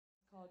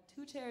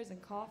2 Chairs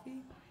and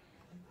Coffee.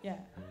 Yeah.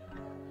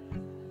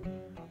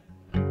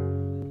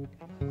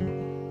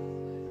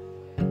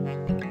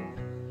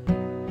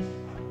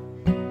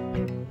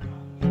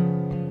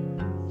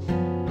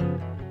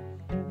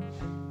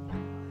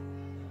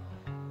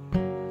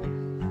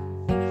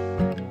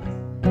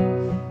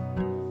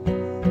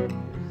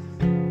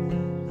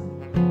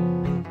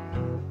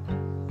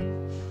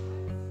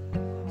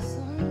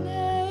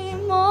 Sunday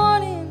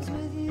mornings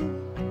with you,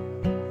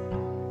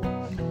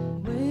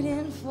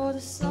 waiting for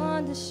the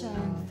sun to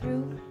shine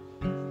through.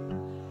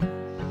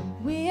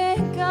 We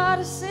ain't got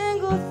a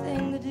single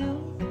thing to do.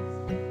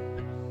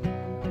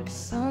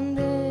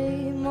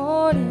 Sunday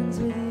mornings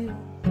with you.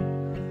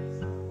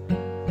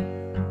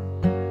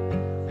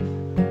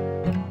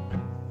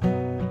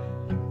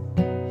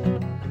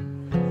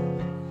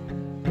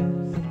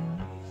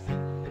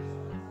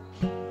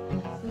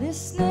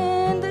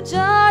 Listening to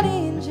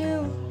Johnny and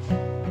June,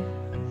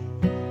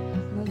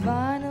 the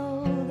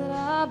vinyl that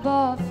I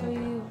bought for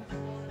you.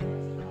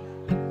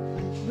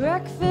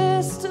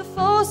 Breakfast to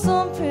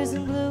Folsom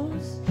Prison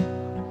Blues.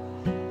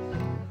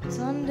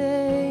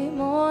 Sunday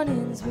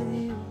mornings with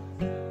you.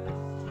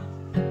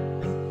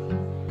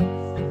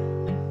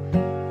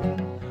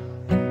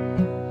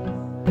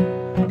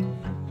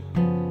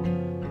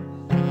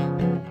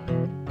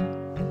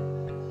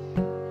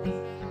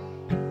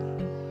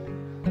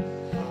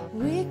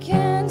 We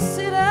can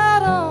sit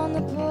out on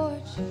the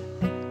porch,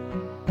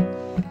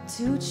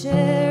 2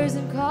 chairs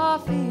and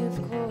coffee,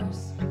 of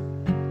course.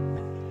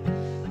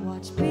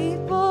 Watch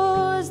people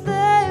as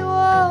they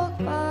walk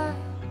by,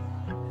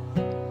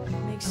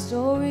 make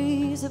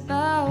stories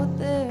about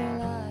their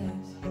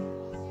lives.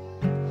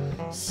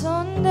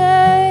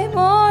 Sunday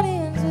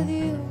mornings with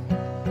you,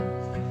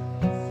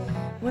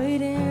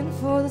 waiting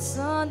for the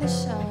sun to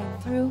shine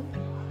through.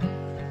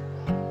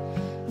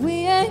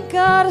 We ain't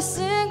got a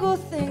single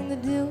thing to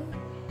do.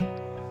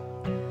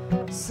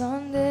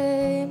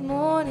 Sunday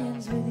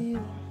mornings with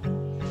you.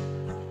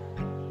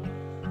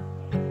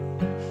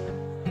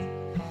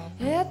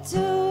 Head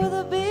to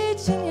the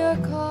beach in your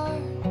car,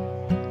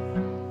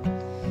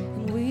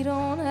 and we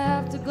don't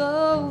have to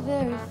go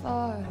very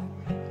far.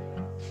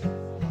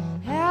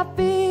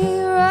 Happy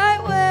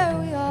right where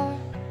we are.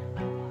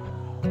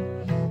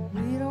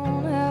 We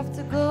don't have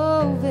to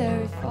go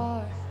very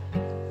far.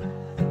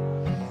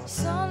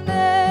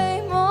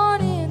 Sunday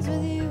mornings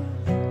with you,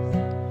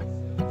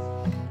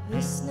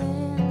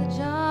 listening to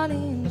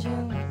Johnny and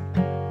June.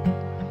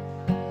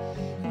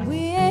 And we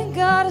ain't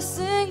got a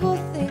single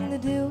thing to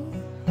do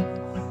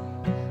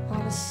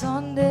on a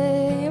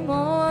Sunday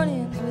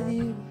mornings with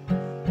you.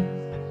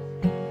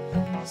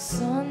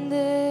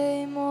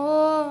 Sunday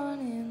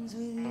mornings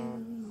with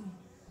you.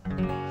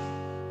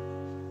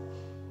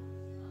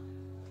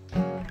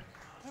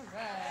 All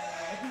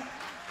right.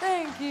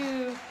 Thank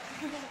you.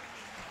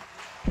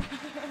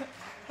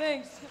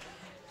 Thanks.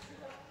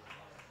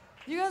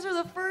 You guys are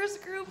the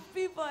first group of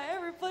people I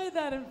ever played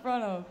that in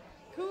front of.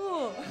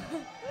 Cool.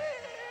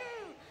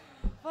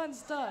 Fun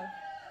stuff.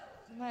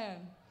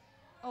 Man,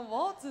 a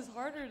waltz is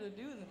harder to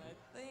do than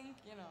I think,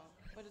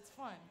 but it's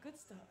fun. Good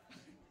stuff.